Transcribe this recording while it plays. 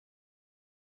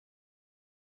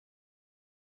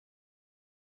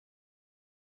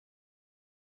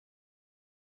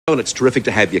And it's terrific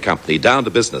to have your company. Down to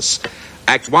business.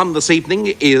 Act 1 this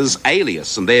evening is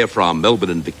Alias, and they're from Melbourne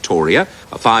and Victoria,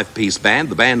 a 5-piece band.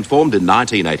 The band formed in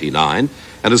 1989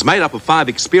 and is made up of 5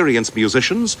 experienced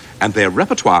musicians, and their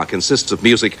repertoire consists of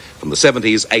music from the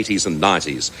 70s, 80s and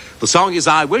 90s. The song is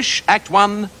I Wish. Act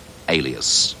 1,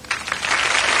 Alias.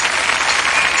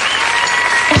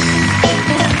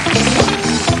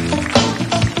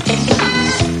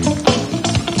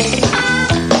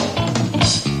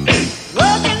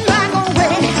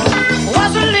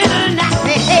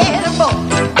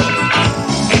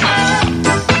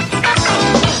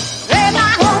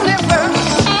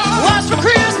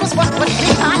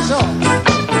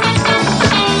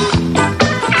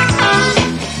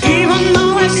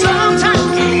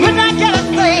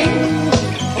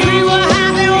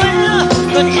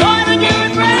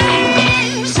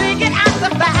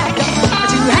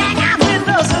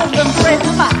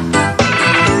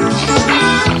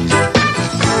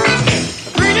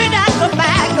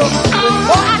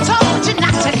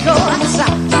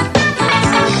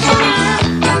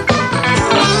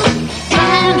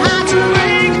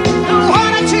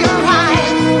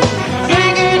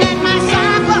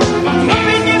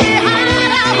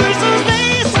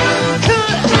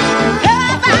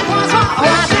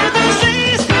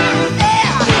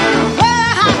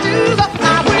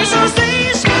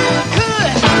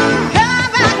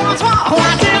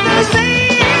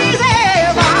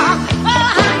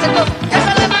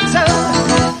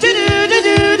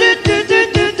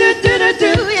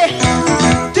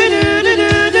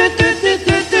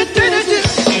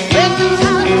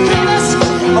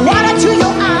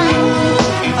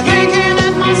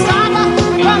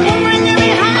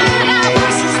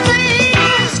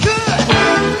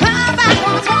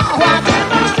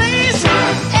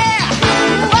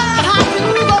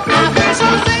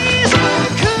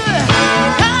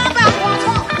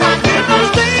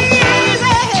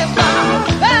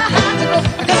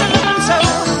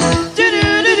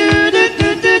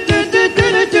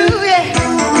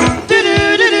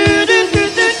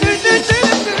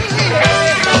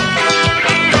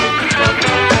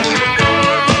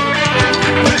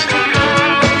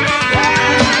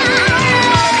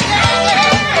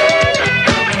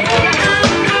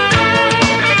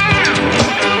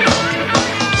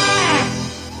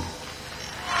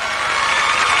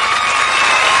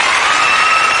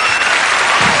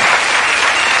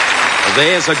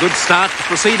 There's a good start to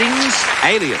proceedings.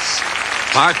 Alias,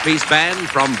 5-piece band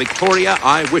from Victoria,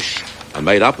 I Wish, and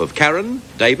made up of Karen,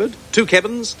 David, 2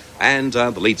 Kevins, and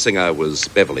the lead singer was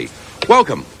Beverly.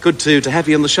 Welcome. Good to have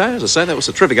you on the show. As I say, that was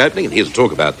a terrific opening, and here to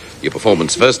talk about your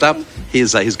performance first up,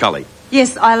 here's his colleague.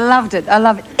 Yes, I loved it. I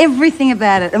loved everything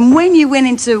about it. And when you went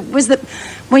into,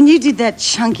 when you did that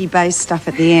chunky bass stuff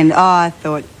at the end, I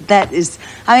thought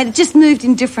it just moved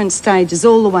in different stages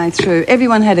all the way through.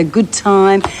 Everyone had a good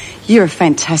time. You're a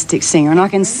fantastic singer, and I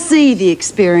can see the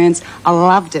experience. I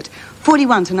loved it.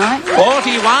 41 tonight.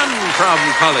 41 from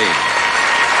Colleen.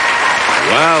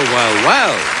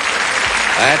 Well.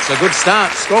 That's a good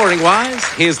start, scoring-wise.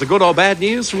 Here's the good or bad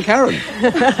news from Karen.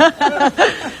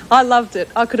 I loved it.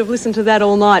 I could have listened to that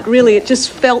all night. Really, it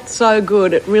just felt so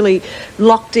good. It really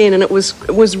locked in, and it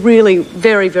was really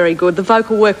very, very good. The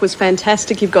vocal work was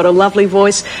fantastic. You've got a lovely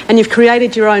voice, and you've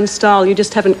created your own style. You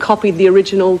just haven't copied the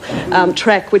original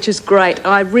track, which is great.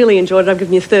 I really enjoyed it. I've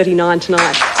given you 39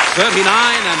 tonight. 39,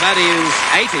 and that is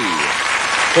 80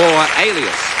 for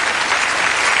Alias.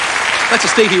 That's a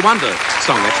Stevie Wonder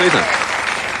song, actually, isn't it?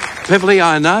 Beverly,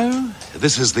 I know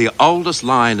this is the oldest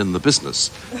line in the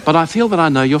business, but I feel that I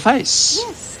know your face.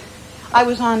 Yes. I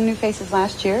was on New Faces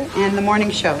last year and the morning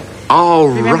show. Oh,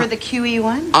 Remember right. the QE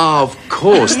one? Of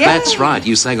course, Yeah. That's right.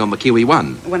 You sang on the QE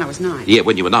one. When I was 9. Yeah,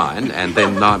 when you were 9, and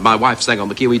then my wife sang on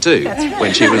the QE 2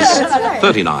 when she was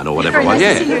 39 or whatever it was.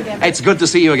 Very nice to see you again. It's good to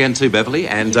see you again too, Beverly,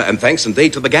 and thanks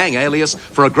indeed to the gang, Alias,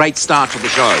 for a great start to the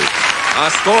show.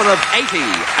 A score of 80.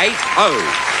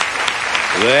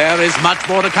 There is much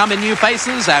more to come in New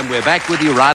Faces, and we're back with you right